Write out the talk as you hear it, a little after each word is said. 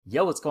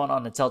Yo, what's going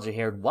on? Intelligent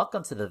here, and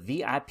welcome to the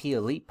VIP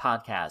Elite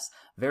Podcast.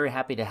 Very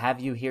happy to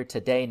have you here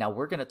today. Now,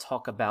 we're going to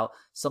talk about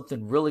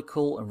something really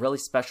cool and really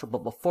special,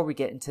 but before we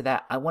get into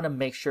that, I want to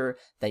make sure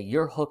that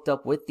you're hooked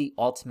up with the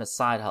ultimate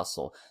side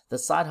hustle. The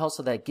side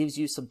hustle that gives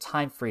you some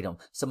time freedom,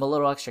 a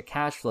little extra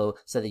cash flow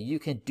so that you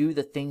can do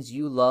the things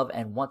you love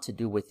and want to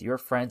do with your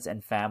friends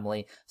and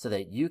family so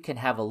that you can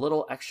have a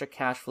little extra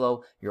cash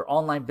flow, your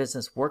online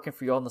business working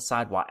for you on the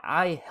side while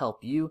I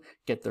help you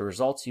get the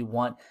results you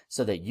want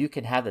so that you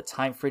can have the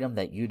time freedom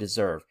that you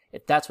deserve.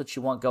 If that's what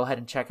you want, go ahead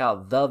and check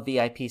out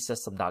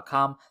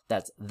thevipsystem.com.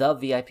 That's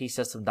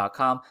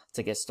thevipsystem.com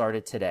to get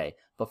started today.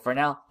 But for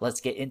now,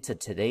 let's get into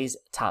today's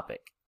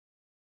topic.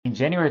 In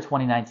January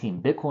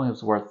 2019, Bitcoin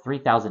was worth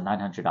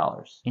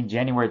 $3,900. In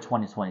January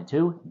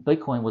 2022,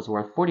 Bitcoin was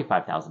worth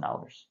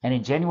 $45,000. And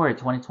in January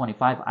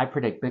 2025, I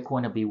predict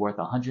Bitcoin will be worth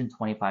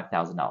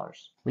 $125,000.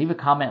 Leave a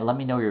comment and let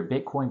me know your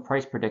Bitcoin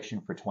price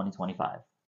prediction for 2025.